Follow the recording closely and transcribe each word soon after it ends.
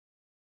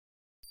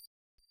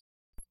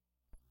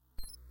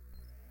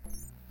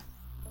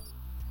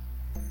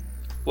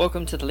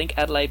Welcome to the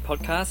LinkAdelaide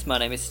podcast. My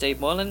name is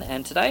Steve Moylan,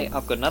 and today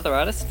I've got another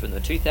artist from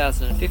the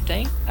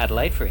 2015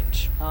 Adelaide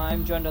Fringe.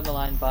 I'm joined on the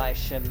line by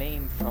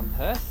Shameem from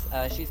Perth.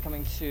 She's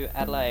coming to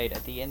Adelaide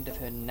at the end of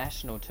her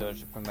national tour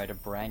to promote a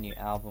brand new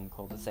album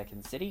called The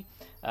Second City.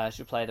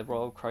 She'll play the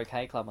Royal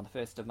Croquet Club on the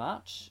 1st of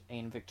March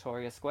in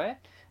Victoria Square,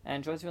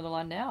 and joins me on the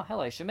line now.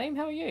 Hello Shameem,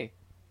 how are you?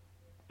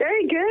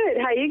 Very good.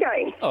 How are you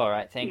going?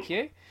 Alright, thank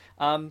you.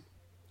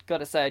 Got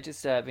to say, I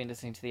just been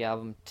listening to the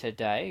album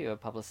today. Your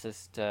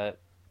publicist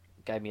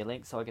gave me a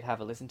link so I could have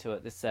a listen to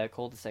it. This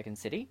called The Second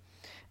City,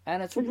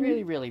 and it's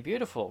really, really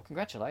beautiful.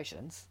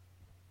 Congratulations.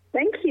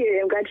 Thank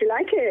you. I'm glad you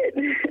like it.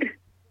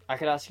 I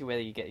could ask you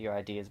whether you get your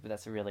ideas, but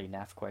that's a really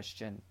naff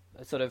question.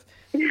 Sort of,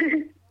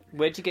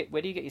 where do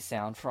you get your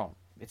sound from?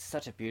 It's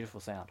such a beautiful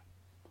sound.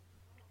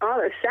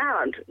 Oh, the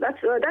sound.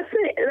 That's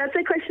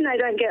a question I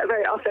don't get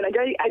very often. I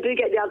do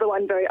get the other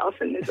one very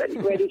often. Is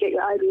where do you get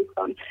your ideas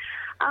from?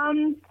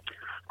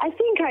 I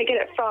think I get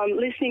it from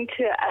listening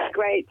to a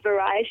great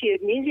variety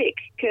of music,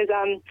 because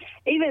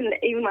even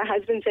my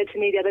husband said to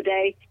me the other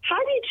day, how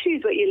do you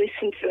choose what you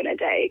listen to in a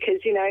day?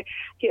 Because, he'll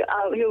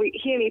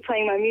hear me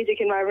playing my music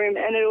in my room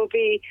and it'll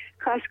be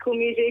classical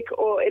music,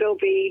 or it'll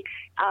be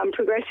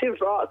progressive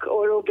rock,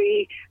 or it'll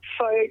be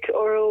folk,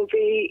 or it'll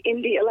be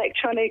indie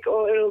electronic,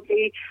 or it'll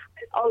be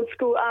old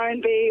school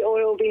R&B,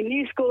 or it'll be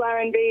new school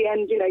R&B,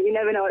 and, you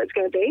never know what it's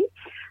going to be.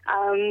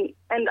 And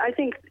I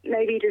think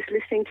maybe just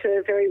listening to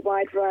a very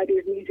wide variety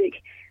of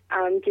music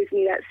gives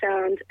me that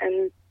sound,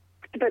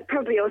 but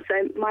probably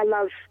also my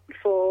love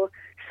for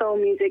soul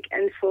music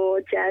and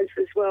for jazz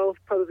as well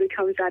probably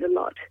comes out a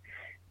lot.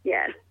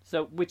 Yeah.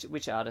 So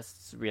which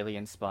artists really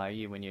inspire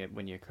you when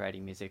you're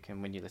creating music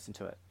and when you listen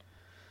to it?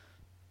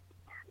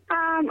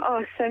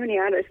 So many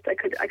artists.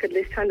 I could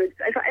list hundreds.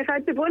 If I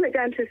had to boil it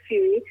down to a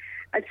few,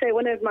 I'd say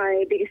one of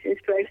my biggest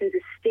inspirations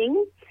is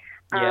Sting.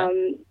 Yeah.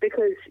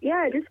 Because he,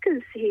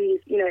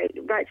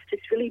 writes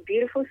just really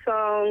beautiful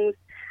songs,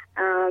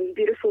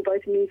 beautiful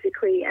both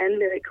musically and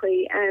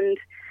lyrically, and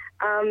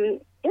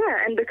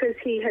because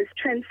he has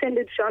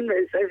transcended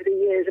genres over the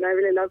years, and I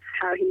really love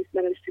how he's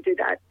managed to do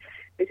that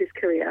with his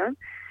career.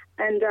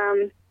 And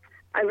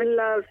I really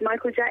love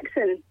Michael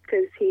Jackson,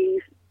 because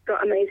he's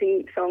got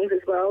amazing songs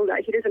as well.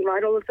 Like, he doesn't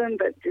write all of them,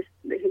 but just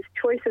his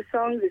choice of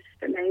songs is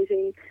just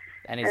amazing.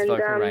 And his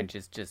vocal range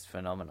is just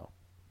phenomenal.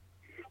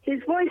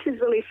 His voice is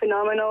really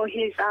phenomenal.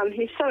 He's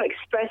so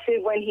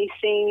expressive when he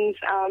sings.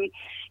 And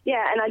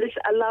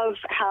I love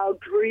how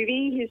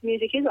groovy his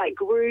music is. Like,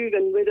 groove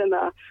and rhythm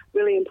are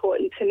really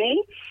important to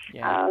me.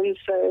 Yeah.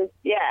 So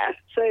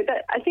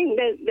I think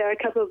there are a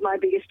couple of my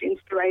biggest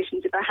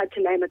inspirations, if I had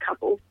to name a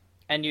couple.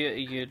 And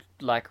you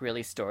like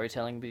really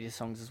storytelling with your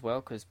songs as well,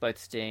 because both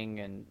Sting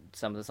and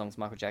some of the songs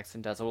Michael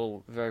Jackson does are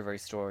all very, very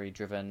story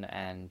driven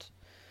and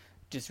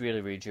just really,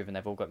 really driven.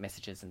 They've all got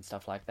messages and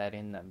stuff like that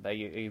in them. Are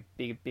you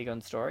big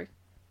on story?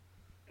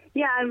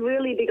 Yeah, I'm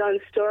really big on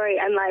story.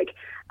 And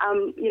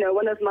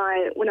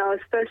when I was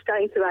first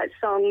starting to write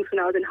songs when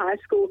I was in high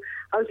school,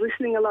 I was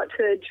listening a lot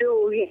to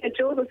Jules.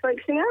 Jules, the folk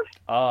singer?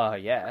 Oh,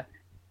 yeah.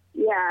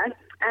 Yeah,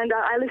 and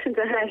I listened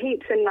to her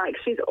heaps, and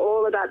she's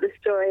all about the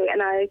story.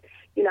 And I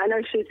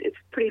know it's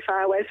pretty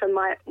far away from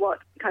what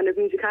kind of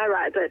music I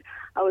write, but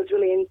I was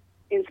really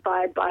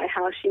inspired by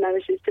how she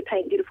manages to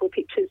paint beautiful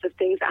pictures of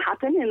things that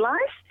happen in life.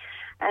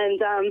 And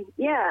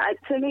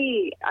to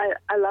me,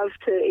 I love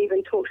to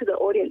even talk to the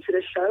audience at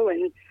a show,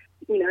 and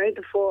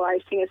before I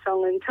sing a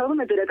song, and tell them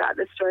a bit about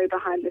the story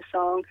behind the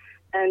song,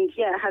 and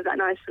have that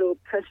nice little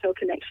personal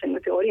connection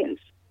with the audience.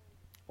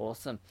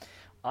 Awesome.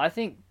 I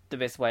think the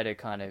best way to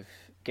kind of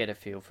get a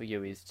feel for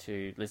you is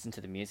to listen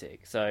to the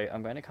music. So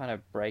I'm going to kind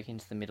of break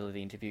into the middle of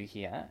the interview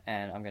here,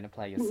 and I'm going to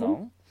play your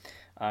song.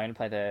 I'm going to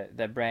play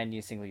the brand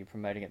new single you're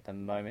promoting at the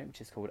moment,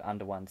 which is called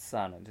Under One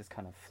Sun. It just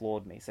kind of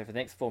floored me. So for the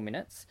next 4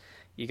 minutes,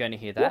 you're going to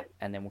hear that,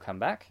 and then we'll come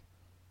back,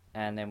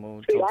 and then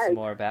we'll talk some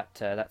more about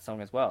that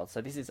song as well.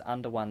 So this is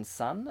Under One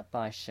Sun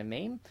by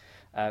Shameem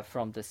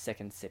from The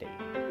Second City.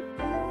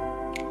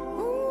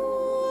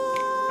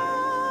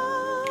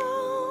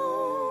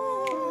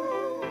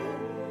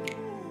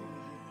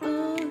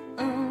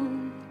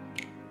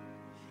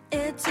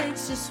 It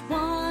takes just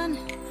one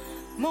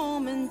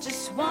moment,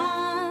 just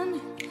one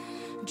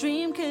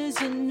dream, 'cause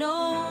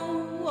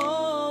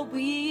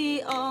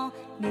we all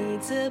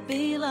need to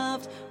be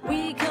loved.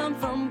 We come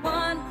from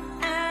one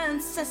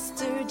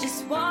ancestor,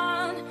 just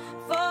one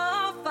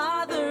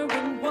forefather,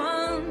 and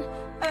one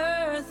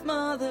earth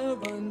mother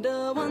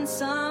under one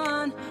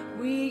sun.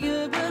 We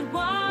are but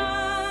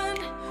one,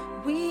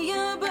 we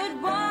are but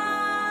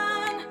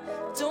one.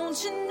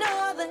 Don't you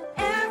know that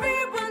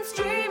everyone's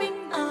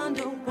dreaming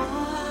under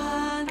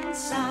one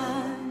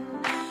sun?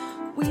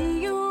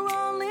 We are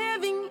all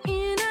living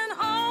in an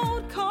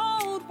old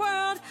cold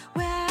world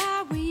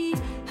where we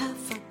have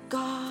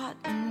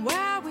forgotten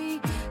where we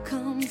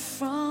come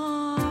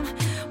from.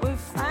 We're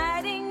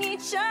fighting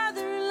each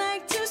other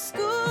like two schools.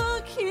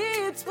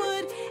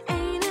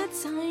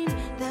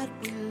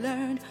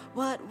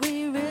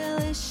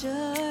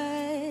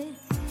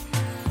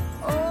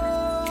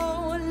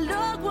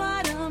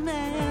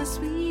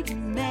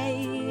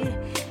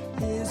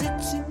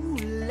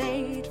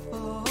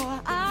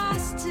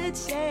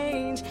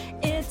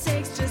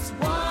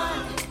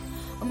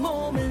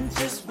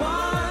 just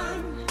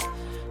one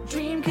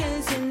dream,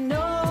 'cause you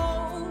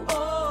know,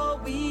 oh,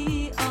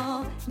 we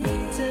all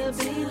need to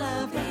be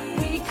loved.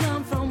 We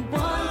come from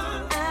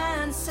one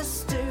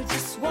ancestor,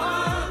 just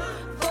one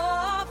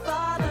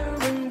forefather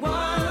and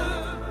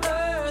one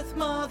earth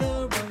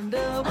mother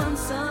under one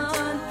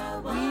sun.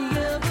 We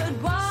are but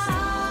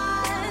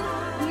one,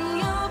 we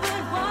are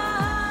but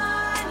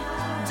one.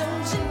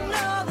 Don't you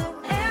know that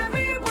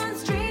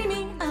everyone's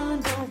dreaming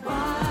under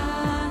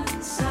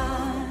one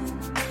sun?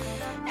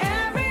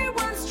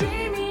 Everyone's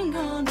dreaming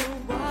under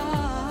one.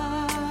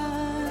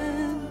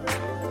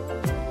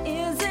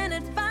 Isn't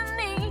it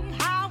funny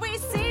how we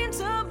seem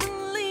to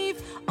believe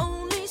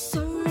only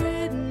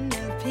certain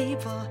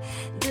people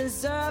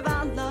deserve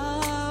our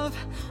love?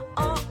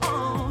 Oh,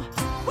 oh,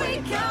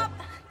 wake up.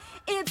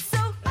 It's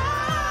so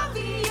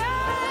obvious.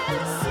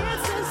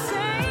 It's the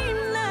same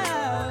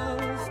love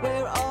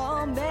we're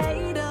all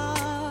made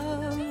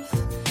of.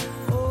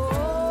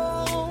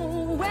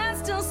 Oh, we're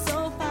still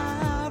so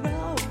far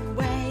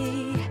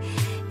away.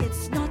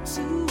 It's not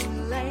too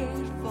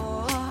late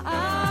for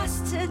us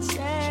to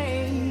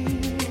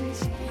change.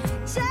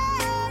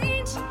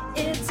 Change.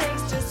 It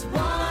takes just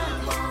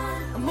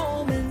one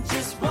moment,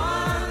 just one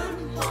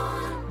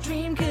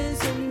dream, 'cause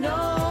you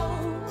know,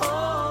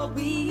 oh,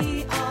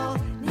 we all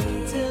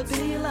need to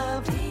be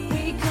loved.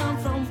 We come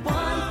from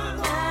one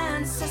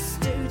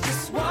ancestor,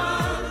 just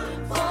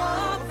one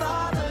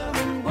forefather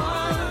and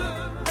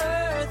one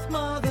earth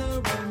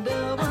mother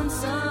under one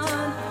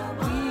sun.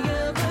 We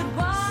are but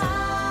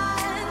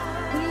one,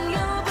 we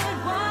are but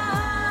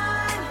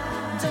one.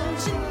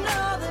 Don't you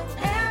know that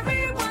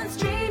everyone's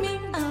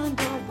dreaming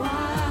under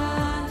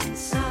one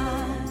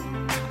sun?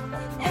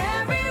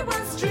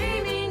 Everyone's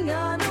dreaming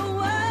under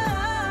one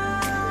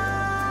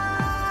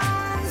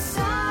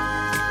sun.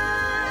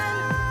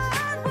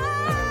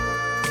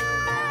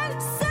 One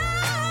sun.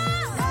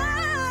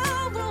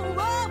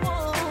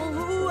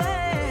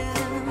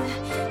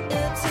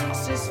 It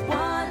takes just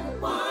one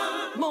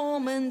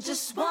moment,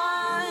 just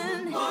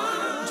one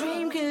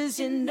dream, 'cause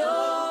you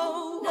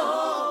know,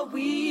 oh,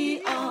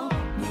 we all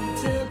need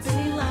to be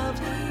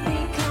loved. We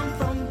come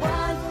from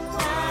one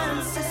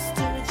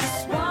ancestor,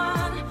 just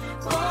one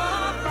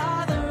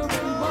forefather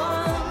and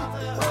one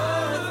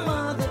earth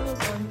mother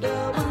under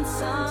one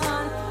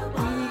sun.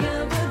 We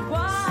are but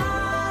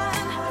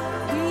one,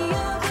 we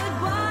are but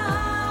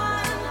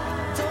one.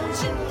 Don't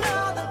you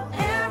know that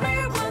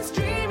everyone's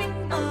dreaming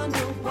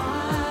under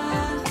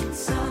one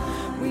sun?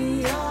 We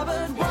are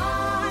but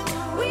one,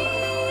 we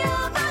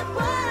are but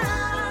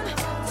one.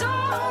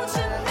 Don't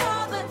you know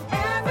that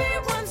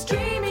everyone's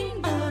dreaming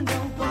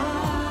under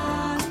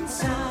one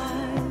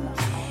sun?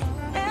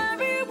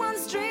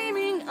 Everyone's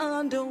dreaming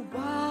under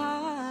one.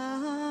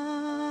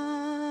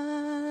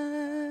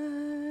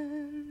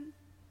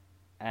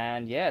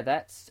 And yeah,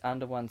 that's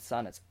Under One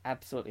Sun. It's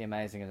absolutely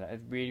amazing. Isn't it? A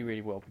really,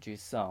 really well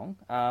produced song.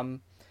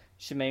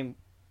 Shameem,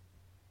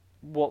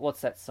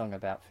 what's that song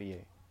about for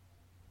you?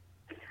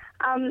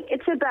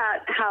 It's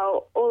about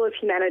how all of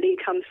humanity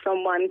comes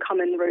from one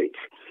common root.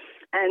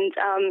 And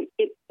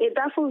it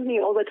baffles me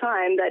all the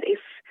time that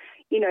if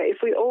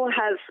we all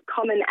have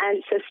common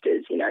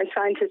ancestors,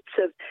 scientists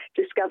have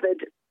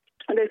discovered,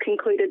 they've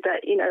concluded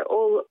that,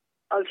 all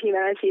of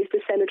humanity is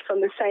descended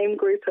from the same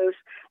group of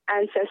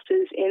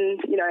ancestors in,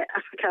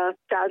 Africa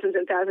thousands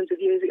and thousands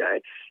of years ago.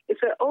 If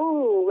we're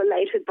all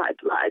related by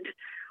blood,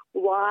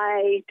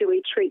 why do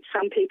we treat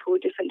some people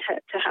different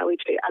to how we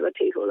treat other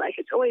people? Like,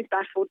 it's always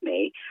baffled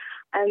me.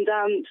 And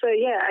so,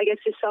 yeah, I guess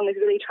this song is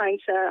really trying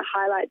to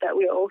highlight that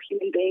we're all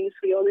human beings.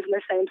 We all live on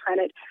the same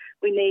planet.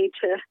 We need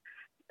to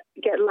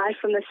get life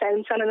from the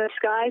same sun in the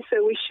sky,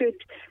 so we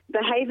should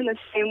behave in the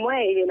same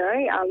way,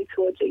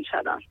 towards each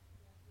other.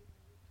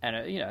 And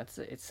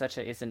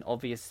it's an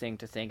obvious thing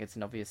to think. It's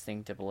an obvious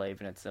thing to believe,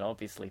 and it's an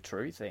obviously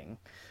true thing.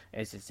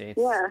 It's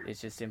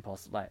just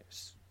impossible. Like,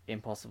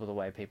 impossible the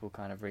way people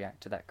kind of react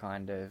to that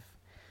kind of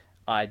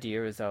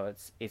idea as though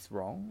it's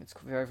wrong. It's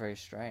very, very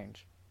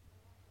strange.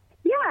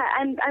 Yeah,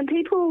 and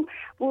people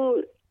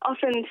will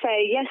often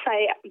say, yes,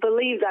 I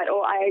believe that,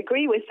 or I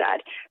agree with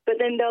that, but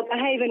then they'll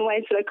behave in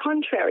ways that are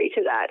contrary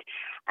to that.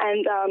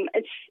 And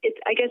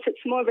I guess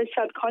it's more of a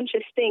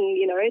subconscious thing,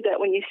 that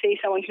when you see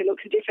someone who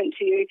looks different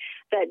to you,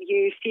 that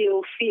you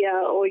feel fear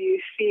or you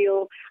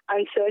feel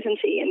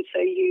uncertainty, and so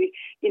you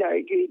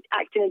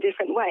act in a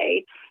different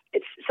way.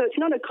 It's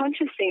not a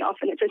conscious thing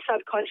often, it's a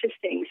subconscious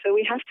thing. So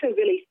we have to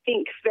really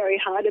think very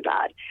hard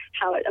about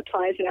how it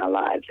applies in our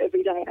lives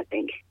every day, I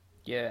think.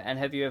 Yeah, and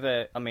have you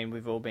ever,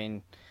 we've all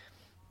been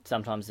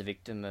sometimes the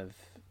victim of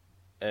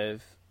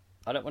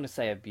I don't want to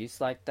say abuse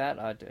like that.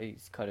 It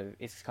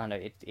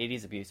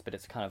is abuse, but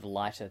it's kind of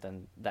lighter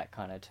than that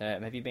kind of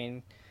term. Have you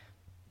been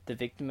the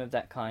victim of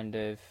that kind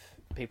of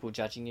people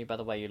judging you by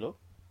the way you look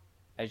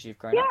as you've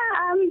grown up?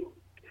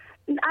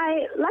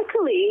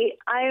 Luckily,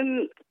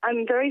 I'm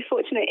very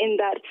fortunate in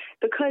that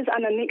because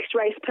I'm a mixed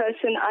race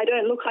person, I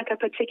don't look like a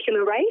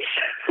particular race.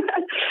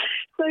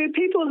 So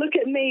people look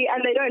at me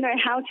and they don't know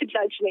how to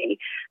judge me.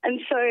 And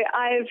so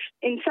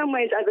in some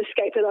ways, I've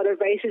escaped a lot of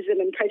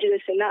racism and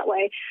prejudice in that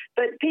way.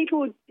 But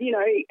people,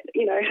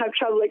 have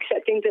trouble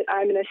accepting that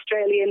I'm an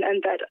Australian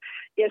and that,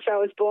 yes, I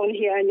was born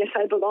here and yes,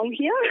 I belong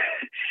here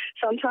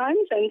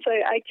sometimes. And so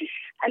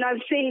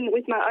I've seen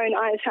with my own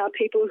eyes how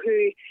people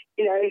who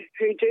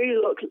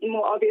do look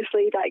more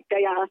obviously like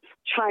they are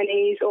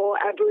Chinese or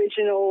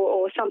Aboriginal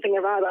or something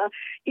or other,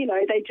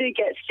 they do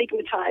get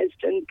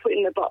stigmatized and put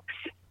in a box.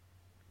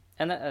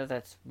 And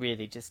that's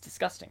really just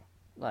disgusting.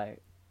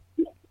 Like,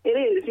 it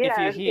is, yeah. If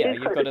you're here,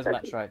 you've got as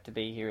much right to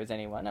be here as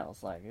anyone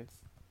else. Like,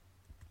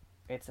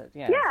 that's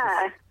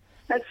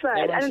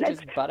right. Everyone should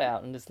just butt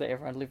out and just let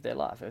everyone live their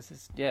life. It's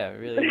just,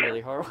 really,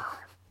 really horrible.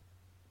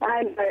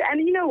 I know,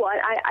 and you know what?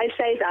 I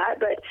say that,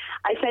 but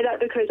I say that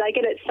because I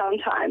get it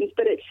sometimes.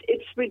 But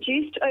it's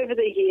reduced over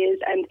the years,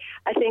 and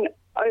I think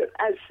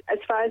as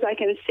far as I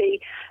can see,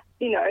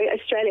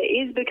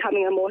 Australia is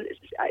becoming a more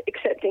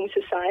accepting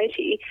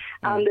society.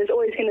 There's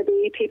always going to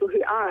be people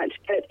who aren't,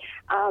 but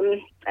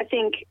I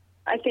think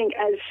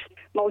as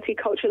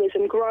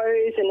multiculturalism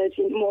grows and as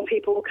more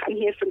people come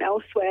here from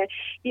elsewhere,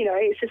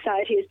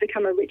 society has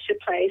become a richer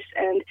place,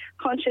 and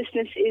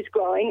consciousness is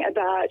growing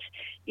about,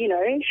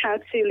 how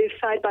to live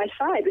side by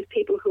side with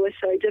people who are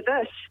so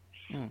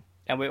diverse.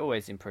 And we're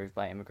always improved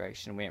by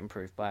immigration. We're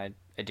improved by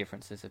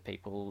differences of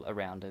people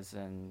around us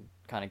and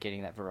kind of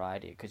getting that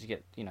variety, because you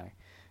get,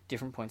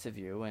 different points of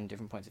view, and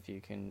different points of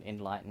view can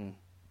enlighten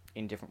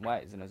in different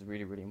ways. And it's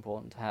really, really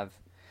important to have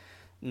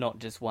not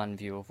just one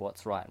view of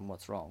what's right and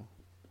what's wrong,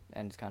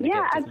 and kind of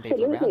get different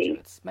people around you.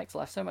 It makes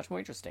life so much more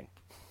interesting.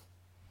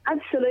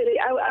 Absolutely.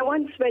 I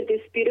once read this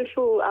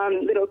beautiful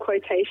little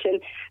quotation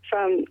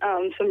from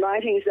some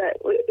writings that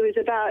it was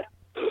about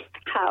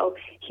how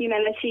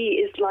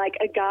humanity is like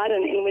a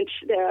garden in which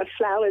there are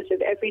flowers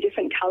of every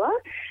different colour,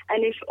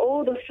 and if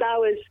all the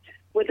flowers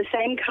were the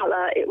same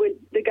colour,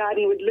 the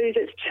garden would lose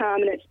its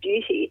charm and its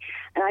beauty.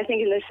 And I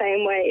think in the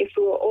same way, if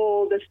we were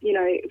all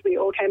if we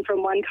all came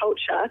from one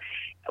culture,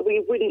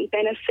 we wouldn't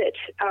benefit,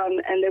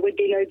 and there would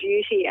be no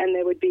beauty, and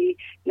there would be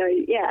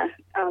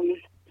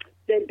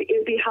it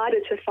would be harder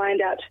to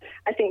find out,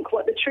 I think,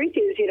 what the truth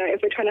is,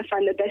 if we're trying to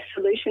find the best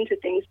solution to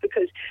things,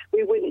 because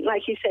we wouldn't,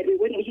 like you said, we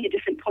wouldn't hear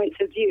different points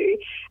of view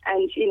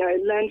and,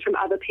 learn from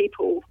other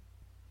people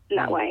in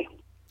that way.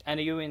 And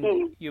are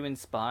you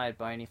inspired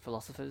by any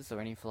philosophers or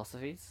any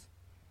philosophies?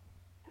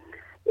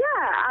 Yeah,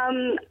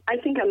 I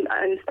think I'm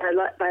inspired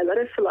by a lot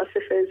of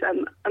philosophers.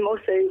 I'm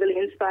also really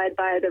inspired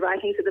by the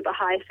writings of the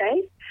Baha'i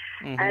faith,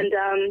 and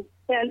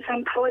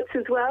some poets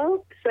as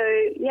well. So,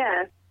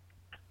 yeah.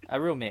 A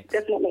real mix.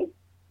 Definitely.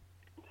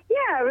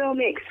 Yeah, a real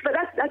mix. But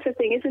that's the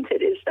thing, isn't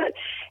it, is that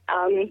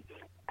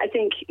I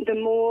think the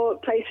more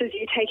places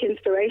you take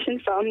inspiration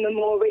from, the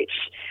more rich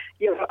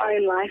your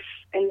own life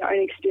and your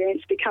own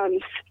experience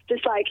becomes,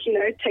 just like,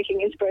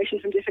 taking inspiration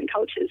from different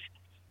cultures.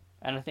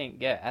 And I think,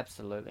 yeah,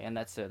 absolutely. And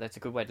that's a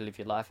good way to live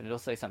your life. And it's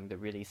also something that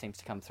really seems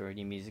to come through in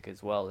your music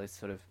as well. Is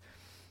sort of,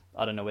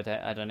 I don't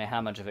know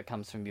how much of it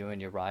comes from you and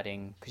your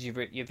writing. Because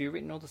have you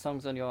written all the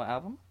songs on your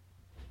album?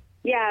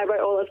 Yeah, I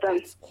wrote all of them.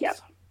 That's awesome. Yep.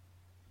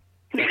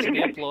 So to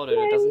be applauded,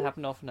 it doesn't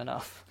happen often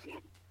enough.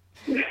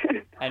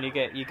 And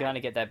you kind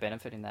of get that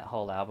benefit in that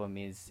whole album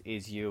is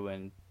you,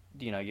 and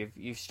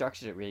you've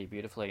structured it really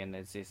beautifully. And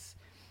there's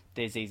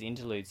these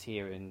interludes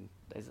here, and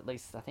there's at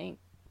least, I think,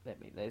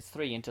 there's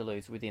 3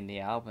 interludes within the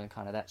album.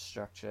 Kind of that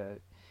structure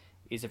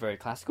is a very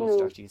classical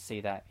structure. You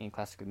see that in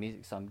classical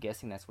music, so I'm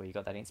guessing that's where you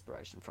got that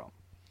inspiration from.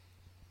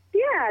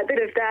 Yeah, a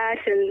bit of that,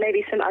 and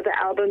maybe some other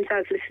albums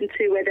I've listened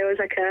to where there was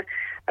like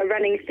a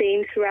running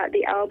theme throughout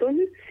the album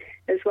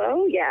as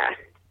well. Yeah.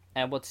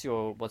 And what's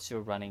your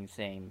running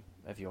theme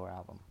of your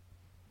album?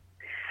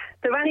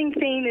 The running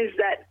theme is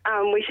that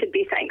we should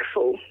be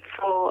thankful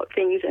for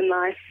things in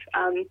life.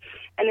 And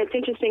it's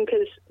interesting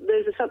because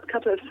there's a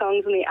couple of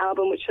songs on the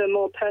album which are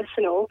more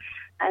personal,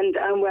 and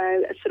where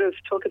I sort of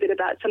talk a bit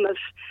about some of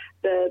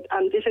the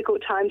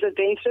difficult times I've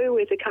been through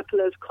with a couple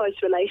of close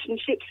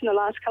relationships in the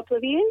last couple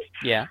of years.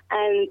 Yeah.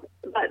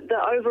 But the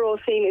overall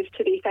theme is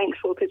to be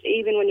thankful, because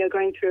even when you're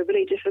going through a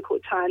really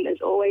difficult time,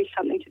 there's always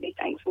something to be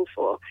thankful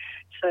for.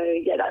 So,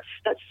 yeah,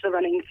 that's the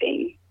running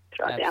theme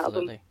throughout the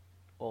album.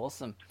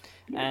 Awesome.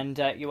 And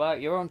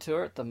you're on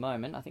tour at the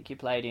moment. I think you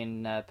played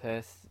in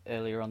Perth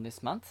earlier on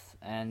this month,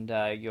 and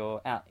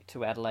you're out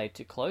to Adelaide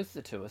to close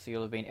the tour. So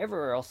you'll have been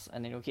everywhere else,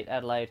 and then you'll hit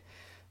Adelaide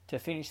to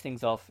finish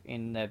things off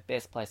in the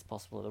best place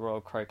possible, the Royal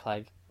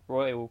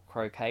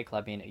Croquet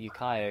Club in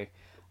Ukiah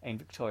in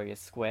Victoria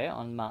Square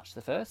on March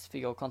the 1st for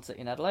your concert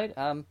in Adelaide.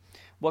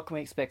 What can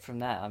we expect from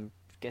that? I'm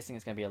guessing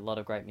it's going to be a lot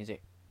of great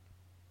music.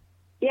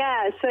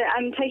 Yeah, so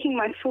I'm taking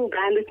my full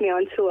band with me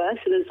on tour,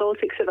 so there's all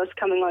 6 of us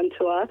coming on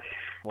tour.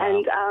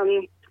 Wow.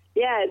 And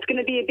Yeah, it's going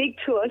to be a big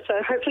tour,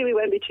 so hopefully we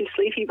won't be too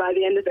sleepy by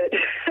the end of it.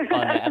 Oh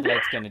no,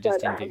 Adelaide's going to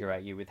just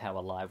invigorate you with how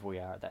alive we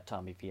are at that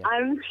time of year.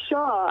 I'm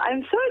sure.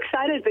 I'm so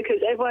excited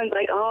because everyone's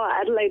like, oh,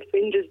 Adelaide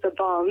Fringe is the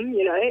bomb,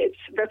 you know, its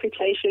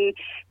reputation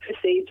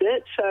precedes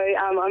it. So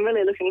I'm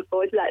really looking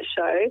forward to that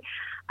show.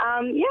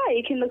 Yeah,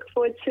 you can look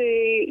forward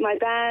to my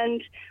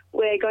band.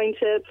 We're going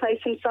to play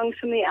some songs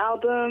from the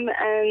album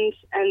and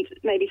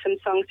maybe some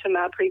songs from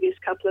our previous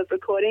couple of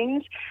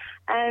recordings.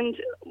 And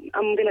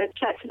I'm going to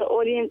chat to the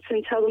audience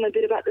and tell them a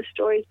bit about the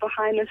stories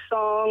behind the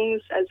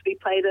songs as we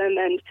play them.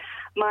 And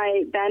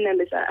my band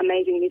members are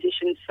amazing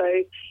musicians. So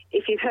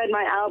if you've heard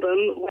my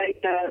album, we're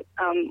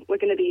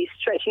going to be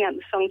stretching out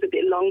the songs a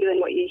bit longer than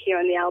what you hear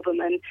on the album.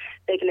 And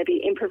they're going to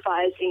be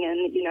improvising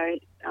and, you know,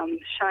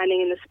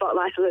 shining in the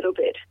spotlight a little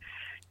bit.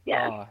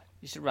 Yeah. Oh,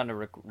 you should run a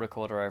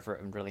recorder over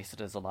it and release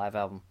it as a live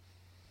album.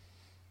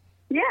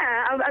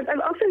 Yeah, I've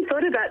often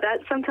thought about that.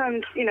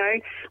 Sometimes, you know,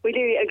 we do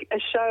a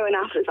show and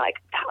after it's like,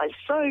 that was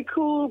so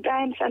cool,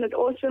 band sounded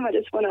awesome, I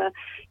just want to,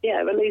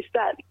 release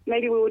that.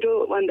 Maybe we will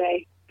do it one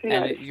day.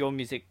 And your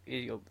music,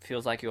 it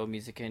feels like your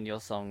music and your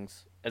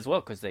songs as well,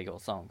 because they're your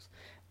songs,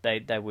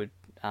 they would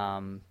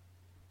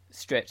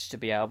stretch to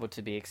be able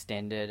to be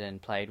extended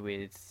and played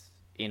with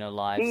in a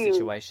live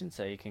situation,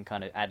 so you can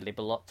kind of ad-lib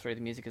a lot through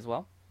the music as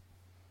well.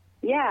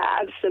 Yeah,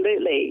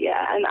 absolutely.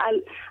 Yeah, and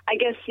I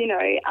guess, you know,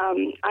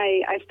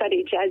 I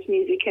studied jazz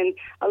music, and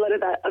a lot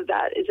of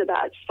that is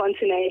about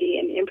spontaneity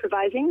and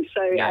improvising.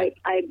 So yeah.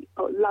 I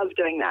love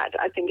doing that.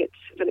 I think it's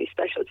really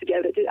special to be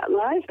able to do that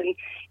live, and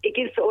it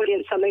gives the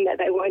audience something that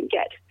they won't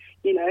get,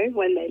 you know,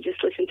 when they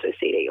just listen to a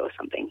CD or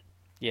something.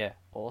 Yeah,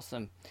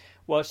 awesome.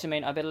 Well,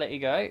 Shameem, I better let you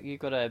go.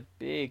 You've got a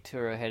big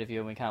tour ahead of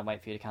you, and we can't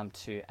wait for you to come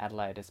to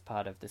Adelaide as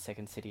part of the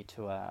Second City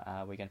tour.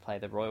 We're going to play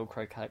the Royal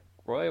Croquet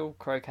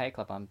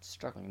Club. I'm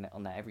struggling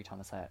on that every time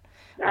I say it.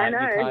 I know.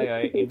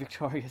 Vicario in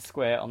Victoria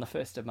Square on the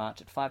 1st of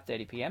March at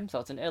 5:30pm. So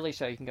it's an early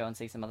show. You can go and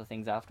see some other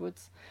things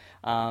afterwards.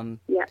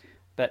 Yeah.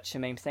 But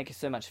Shameem, thank you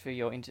so much for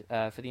your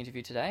for the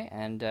interview today,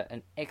 and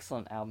an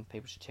excellent album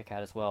people should check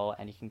out as well.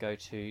 And you can go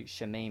to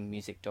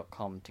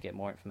shameemmusic.com to get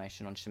more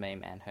information on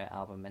Shameem and her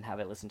album, and have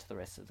a listen to the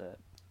rest of the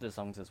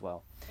songs as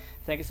well.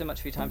 Thank you so much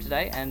for your time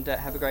today, and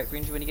have a great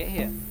Fringe when you get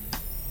here.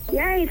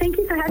 Yay, thank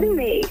you for having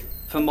me.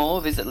 For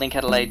more, visit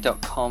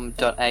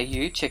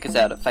linkadelaide.com.au, check us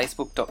out at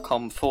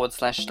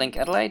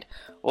facebook.com/linkadelaide,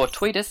 or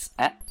tweet us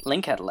at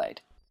linkadelaide.